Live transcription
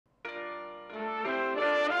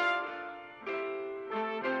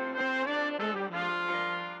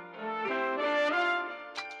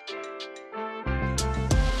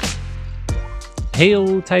Hey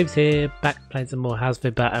all, Taves here, back playing some more House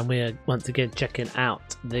Flipper, and we're once again checking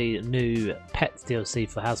out the new Pets DLC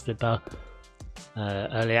for House Flipper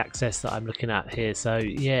early access that I'm looking at here. So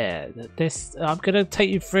yeah, I'm going to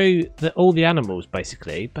take you through all the animals,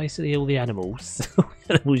 basically all the animals,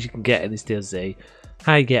 you can get in this DLC,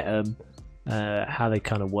 how you get them, how they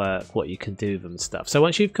kind of work, what you can do with them and stuff. So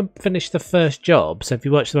once you've finished the first job, so if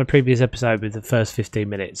you watched my previous episode with the first 15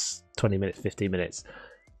 minutes, 20 minutes, 15 minutes,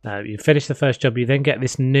 you finish the first job, you then get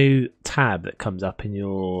this new tab that comes up in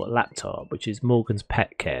your laptop, which is Morgan's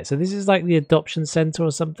Pet Care. So this is like the adoption centre or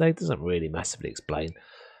something. It doesn't really massively explain.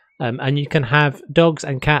 And you can have dogs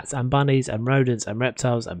and cats and bunnies and rodents and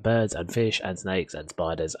reptiles and birds and fish and snakes and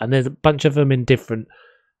spiders. And there's a bunch of them in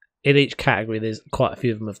each category. There's quite a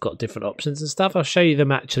few of them have got different options and stuff. I'll show you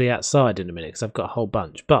them actually outside in a minute because I've got a whole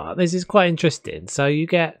bunch. But this is quite interesting. So you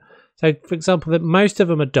get... So, for example, most of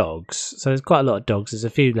them are dogs. So there's quite a lot of dogs. There's a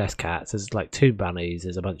few less cats. There's like 2 bunnies.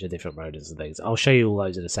 There's a bunch of different rodents and things. I'll show you all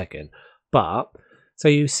those in a second. But, so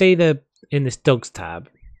you see in this dogs tab.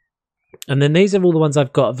 And then these are all the ones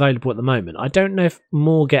I've got available at the moment. I don't know if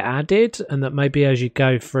more get added and that maybe as you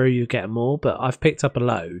go through you get more. But I've picked up a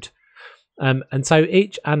load. And so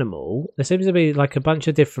each animal, there seems to be like a bunch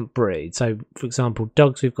of different breeds. So, for example,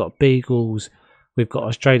 dogs, we've got beagles. We've got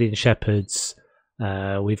Australian shepherds.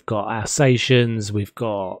 We've got Alsatians, we've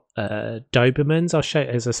got Dobermans. I'll show you,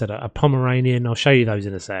 as I said, a Pomeranian. I'll show you those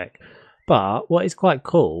in a sec. But what is quite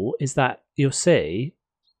cool is that you'll see.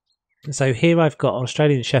 So here I've got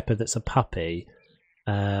Australian Shepherd that's a puppy.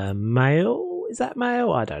 Male? Is that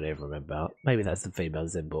male? I don't even remember. Maybe that's the female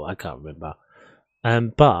symbol. I can't remember.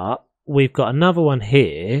 But we've got another one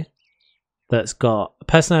here that's got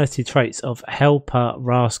personality traits of helper,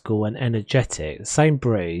 rascal, and energetic. Same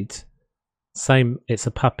breed. Same, it's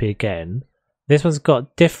a puppy again. This one's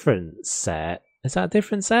got different set. Is that a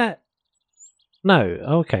different set? No.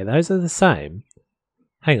 Okay, those are the same.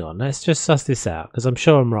 Hang on, let's just suss this out because I'm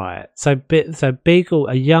sure I'm right. So beagle,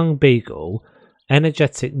 a young beagle,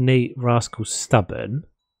 energetic, neat, rascal, stubborn.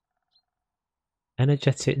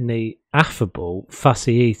 Energetic, neat, affable,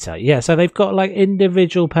 fussy eater. Yeah, so they've got like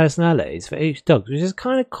individual personalities for each dog, which is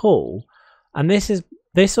kind of cool. And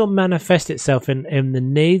this will manifest itself in the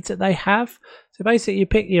needs that they have. So basically, you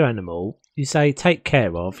pick your animal, you say take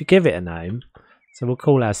care of, you give it a name. So we'll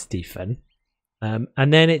call ours Stephen. And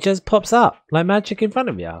then it just pops up like magic in front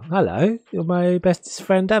of you. Hello, you're my bestest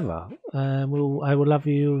friend ever. I will love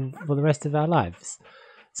you for the rest of our lives.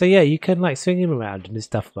 So yeah, you can like swing him around and do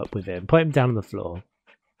stuff up with him, put him down on the floor.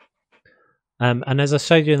 And as I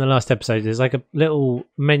showed you in the last episode, there's like a little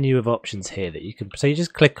menu of options here that you can. So you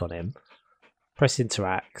just click on him. Press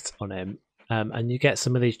interact on him, and you get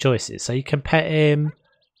some of these choices. So you can pet him,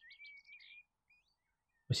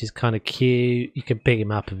 which is kind of cute. You can pick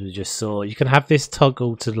him up, as we just saw. You can have this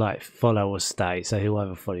toggle to like follow or stay, so he'll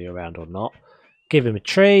either follow you around or not. Give him a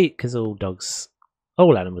treat, because all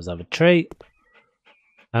animals have a treat.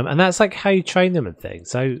 And that's like how you train them and things.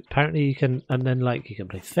 So apparently you can, and then like you can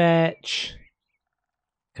play fetch.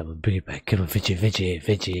 Come on, bring it back. Come on,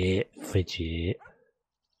 fidget.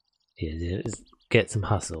 Get some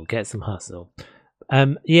hustle.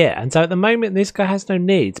 Yeah, and so at the moment this guy has no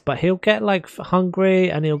needs, but he'll get like hungry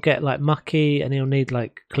and he'll get like mucky and he'll need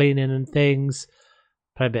like cleaning and things.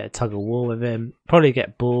 Play a bit of tug of war with him. Probably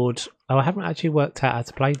get bored. Oh, I haven't actually worked out how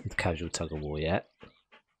to play with casual tug of war yet.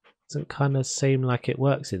 Doesn't kind of seem like it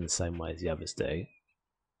works in the same way as the others do.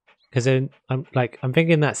 Because I'm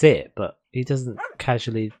thinking that's it, but he doesn't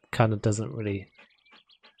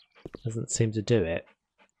doesn't seem to do it.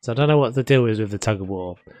 So I don't know what the deal is with the tug of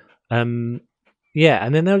war. Yeah,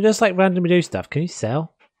 and then they'll just like randomly do stuff. Can you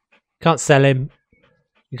sell? Can't sell him.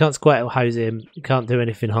 You can't squirt or hose him. You can't do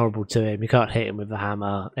anything horrible to him. You can't hit him with the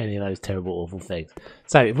hammer. Any of those terrible, awful things.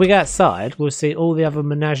 So if we go outside, we'll see all the other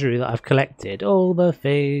menagerie that I've collected. All the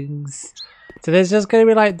things. So there's just going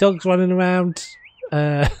to be like dogs running around,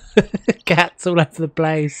 cats all over the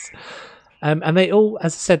place. And they all,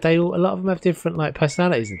 as I said, a lot of them have different like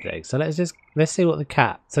personalities and things. So let's see what the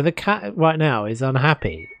cat. So the cat right now is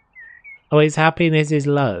unhappy. Oh, his happiness is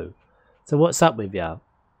low. So what's up with you?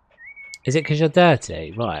 Is it because you're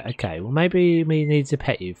dirty? Right. Okay. Well, maybe we need to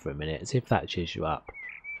pet you for a minute. See if that cheers you up.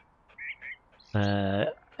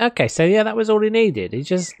 Okay. So yeah, that was all he needed.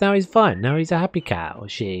 Now he's fine. Now he's a happy cat or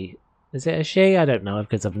she. Is it a she? I don't know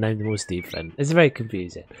because I've named them all Stephen. It's very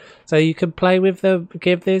confusing. So you can play with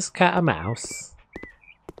give this cat a mouse.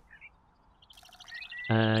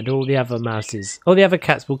 And all the other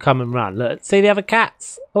cats will come and run. Look, see the other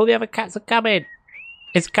cats? All the other cats are coming.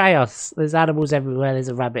 It's chaos. There's animals everywhere. There's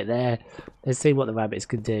a rabbit there. Let's see what the rabbits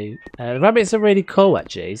can do. The rabbits are really cool,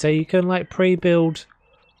 actually. So you can like pre-build.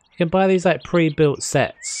 You can buy these like pre-built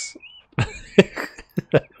sets.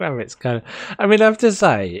 Rabbits kind of. I mean, I have to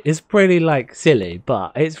say, it's pretty like silly,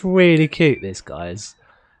 but it's really cute. This guys.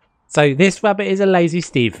 So this rabbit is a lazy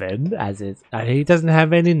Stephen, as is, and he doesn't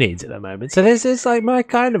have any needs at the moment. So this is like my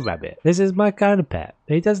kind of rabbit. This is my kind of pet.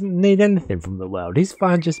 He doesn't need anything from the world. He's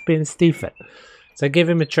fine just being a Stephen. So give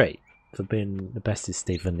him a treat for being the bestest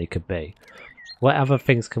Stephen he could be. What other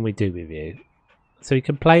things can we do with you? So you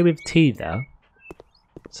can play with teether.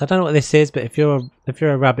 So I don't know what this is, but if you're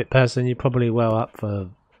a rabbit person, you're probably well up for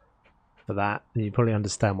that, and you probably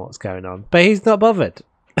understand what's going on. But he's not bothered.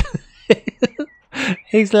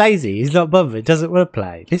 He's lazy. He's not bothered. Doesn't want to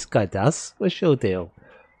play. This guy does. What's your deal?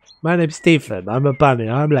 My name's Stephen. I'm a bunny.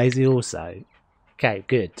 I'm lazy also. Okay,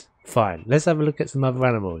 good. Fine. Let's have a look at some other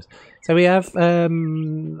animals. So we have,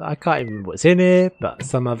 I can't even remember what's in here, but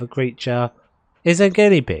some other creature. Is it a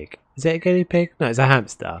guinea pig? Is it a guinea pig? No, it's a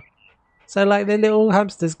hamster. So like the little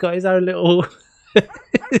hamster's got his own little,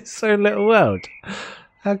 his own little world.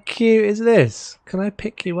 How cute is this? Can I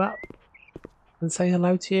pick you up and say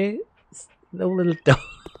hello to you? All the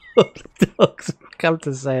dogs come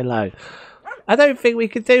to say hello. I don't think we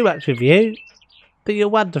could do much with you, but you're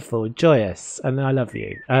wonderful and joyous, and I love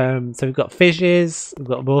you. So we've got fishes. We've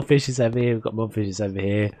got more fishes over here. We've got more fishes over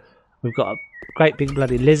here. We've got a great big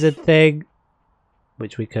bloody lizard thing,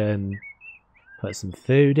 which we can put some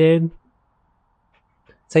food in.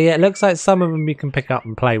 So yeah, it looks like some of them you can pick up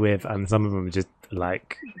and play with, and some of them are just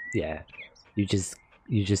like, yeah, you just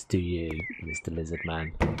do you, Mr. Lizard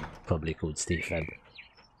Man, probably called Stephen.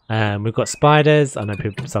 We've got spiders. I know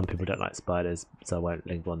some people don't like spiders, so I won't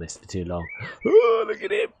linger on this for too long. Oh, look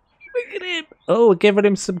at him! Look at him! Oh, we're giving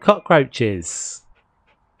him some cockroaches.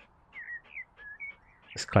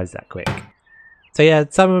 Let's close that quick. So yeah,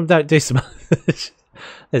 some of them don't do so much.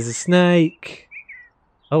 There's a snake.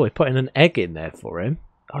 Oh, we're putting an egg in there for him.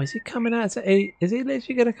 Oh, is he coming out to eat? Is he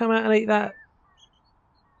literally going to come out and eat that?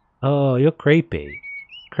 Oh, you're creepy.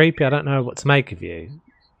 Creepy, I don't know what to make of you.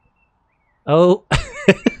 Oh.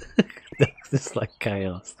 It's like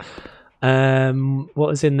chaos. What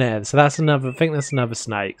was in there? So that's another, I think that's another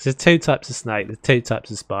snake. So there's two types of snake. There's two types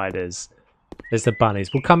of spiders. There's the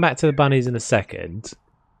bunnies. We'll come back to the bunnies in a second.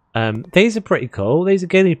 These are pretty cool. These are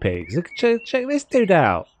guinea pigs. Look, check this dude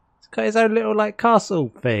out. He's got his own little like castle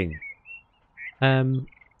thing.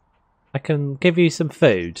 I can give you some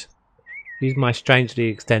food. Use my strangely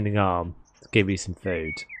extending arm to give you some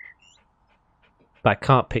food. But I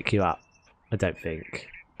can't pick you up, I don't think.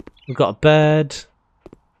 We've got a bird.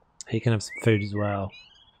 He can have some food as well.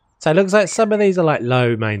 So it looks like some of these are like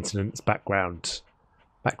low maintenance background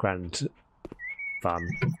fun.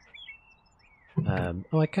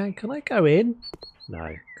 Oh, can I go in?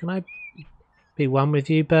 No. Can I be one with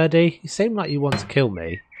you, birdie? You seem like you want to kill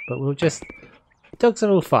me, but we'll just... Dogs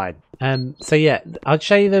are all fine. So yeah, I'll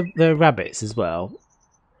show you the rabbits as well.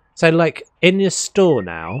 So like in your store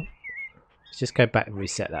now, let's just go back and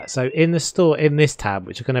reset that. So in the store, in this tab,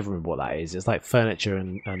 which I can never remember what that is, it's like furniture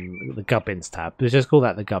and the gubbins tab. Let's just call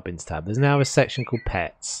that the gubbins tab. There's now a section called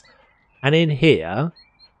pets, and in here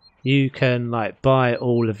you can like buy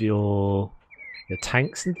all of your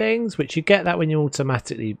tanks and things, which you get that when you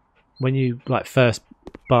automatically, when you like first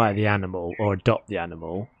buy the animal or adopt the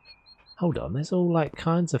animal. Hold on, there's all like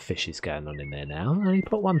kinds of fishes going on in there now. I only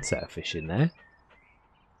put one set of fish in there.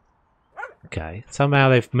 Okay, somehow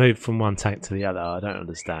they've moved from one tank to the other. I don't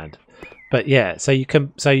understand. But yeah, so you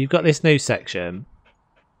can, so you've got this new section.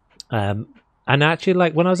 And actually,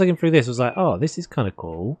 like when I was looking through this, I was like, oh, this is kind of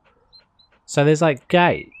cool. So there's like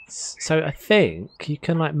gates. So I think you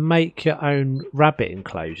can like make your own rabbit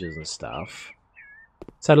enclosures and stuff.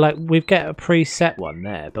 So like we've got a preset one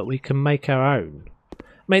there, but we can make our own. I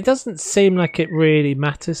mean, it doesn't seem like it really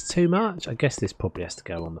matters too much. I guess this probably has to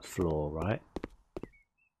go on the floor, right?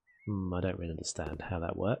 I don't really understand how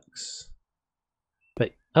that works.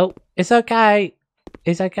 But, oh, it's okay.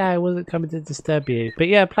 It's okay. I wasn't coming to disturb you. But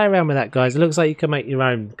yeah, play around with that, guys. It looks like you can make your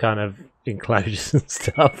own kind of enclosures and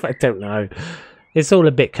stuff. I don't know. It's all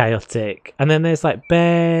a bit chaotic. And then there's like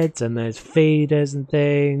beds and there's feeders and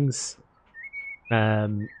things.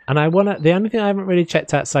 And I want to, the only thing I haven't really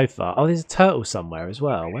checked out so far, oh, there's a turtle somewhere as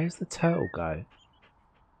well. Where's the turtle go?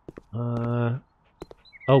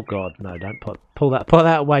 Oh god, no, don't pull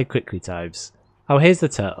that away quickly, Toves. Oh, here's the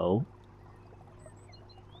turtle.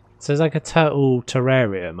 So there's like a turtle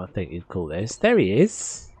terrarium, I think you'd call this. There he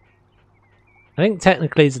is. I think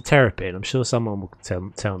technically he's a terrapin. I'm sure someone will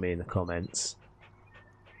tell me in the comments.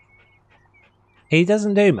 He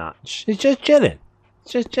doesn't do much. He's just chilling.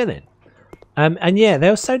 just chilling. And yeah,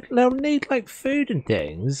 they'll need like food and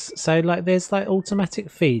things. So like there's like automatic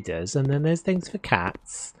feeders, and then there's things for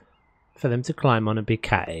cats for them to climb on and be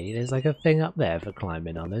catty. There's like a thing up there for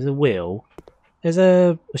climbing on. There's a wheel. There's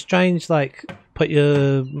a strange like put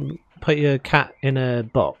your cat in a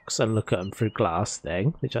box and look at them through glass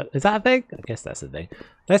thing. Is that a thing? I guess that's a thing.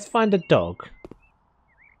 Let's find a dog.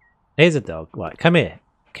 Here's a dog. Right, come here,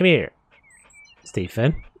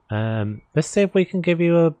 Stephen. Let's see if we can give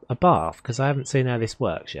you a bath, because I haven't seen how this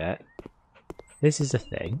works yet. This is a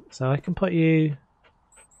thing, so I can put you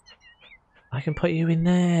in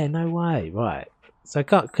there. No way. Right. So I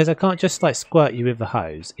can't just like squirt you with the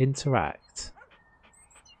hose. Interact.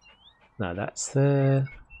 No, that's the.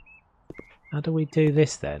 How do we do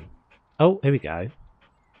this then? Oh, here we go.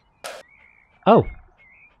 Oh,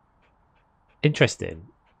 interesting.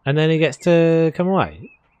 And then he gets to come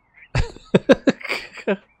away.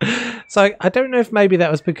 So I don't know if maybe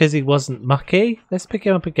that was because he wasn't mucky. Let's pick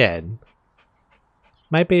him up again.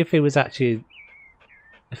 Maybe if he was actually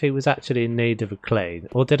in need of a clean,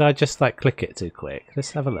 or did I just like click it too quick?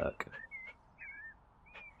 Let's have a look.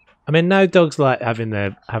 I mean, no dogs like having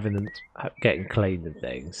them getting cleaned and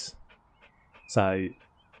things. So,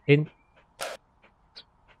 I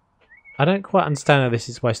don't quite understand how this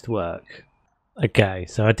is supposed to work. Okay,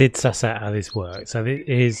 so I did suss out how this works. So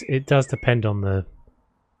it does depend on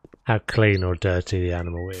how clean or dirty the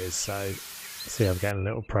animal is. So, see, I'm getting a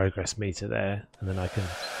little progress meter there, and then I can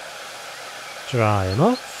dry him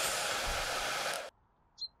off,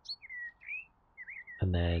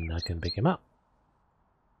 and then I can pick him up.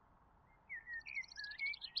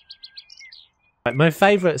 Right, my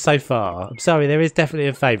favourite so far. I'm sorry, there is definitely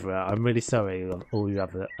a favourite. I'm really sorry, all you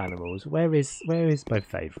other animals. Where is my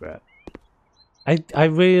favourite? I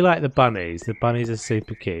really like the bunnies. The bunnies are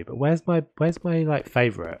super cute. But where's my like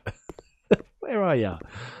favourite? Where are you?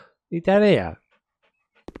 You down here?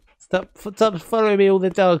 Stop following me, all the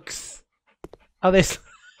dogs. Oh, this.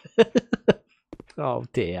 Oh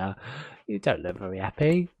dear, you don't look very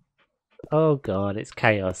happy. Oh god, it's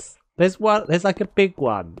chaos. There's like a big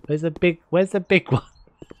one. Where's the big one?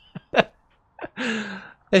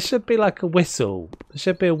 There should be like a whistle. There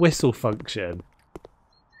should be a whistle function.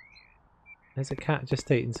 There's a cat just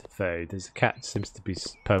eating some food. There's a cat seems to be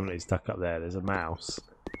permanently stuck up there. There's a mouse.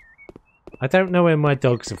 I don't know where my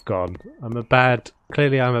dogs have gone.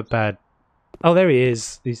 Clearly I'm a bad. Oh, there he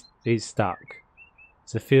is. He's stuck.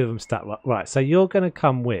 There's a few of them stuck. Right, so you're going to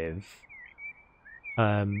come with.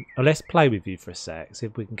 Let's play with you for a sec, see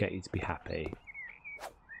if we can get you to be happy.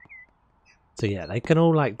 So yeah, they can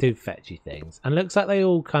all like do fetchy things, and looks like they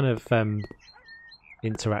all kind of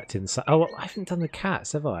interact in. Oh, I haven't done the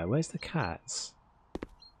cats, have I? Where's the cats?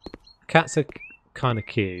 Cats are kind of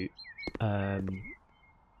cute. Yeah,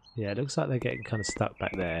 it looks like they're getting kind of stuck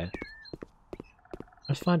back there.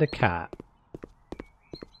 Let's find a cat.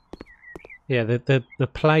 Yeah, the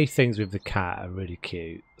play things with the cat are really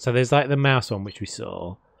cute. So there's like the mouse one which we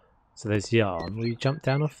saw. So there's Yarn. Will you jump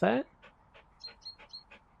down off there?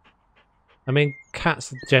 I mean,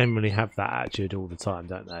 cats generally have that attitude all the time,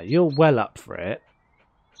 don't they? You're well up for it.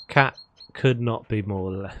 Cat could not be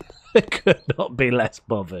could not be less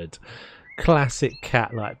bothered. Classic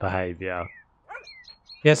cat-like behaviour.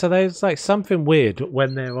 Yeah, so there's like something weird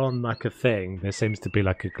when they're on like a thing. There seems to be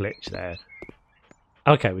like a glitch there.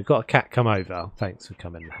 Okay, we've got a cat come over. Thanks for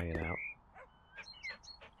coming and hanging out.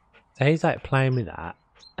 So he's like playing with that.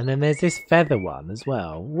 And then there's this feather one as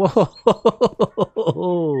well. Whoa!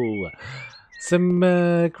 Some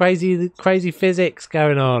crazy physics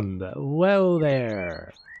going on. Well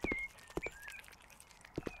there.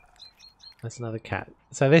 That's another cat.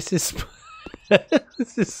 So this is...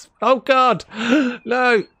 this is... Oh god!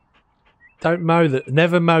 No! Don't mow that.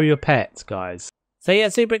 Never mow your pets, guys. So yeah,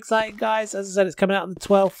 super exciting, guys. As I said, it's coming out on the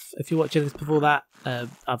 12th. If you're watching this before that,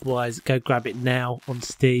 otherwise go grab it now on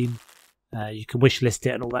Steam. You can wishlist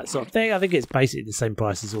it and all that sort of thing. I think it's basically the same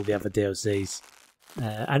price as all the other DLCs.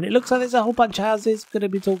 And it looks like there's a whole bunch of houses. We're going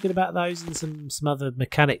to be talking about those and some other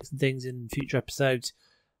mechanics and things in future episodes.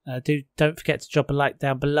 Don't forget to drop a like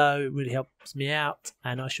down below. It really helps me out.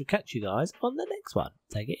 And I shall catch you guys on the next one.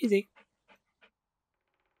 Take it easy.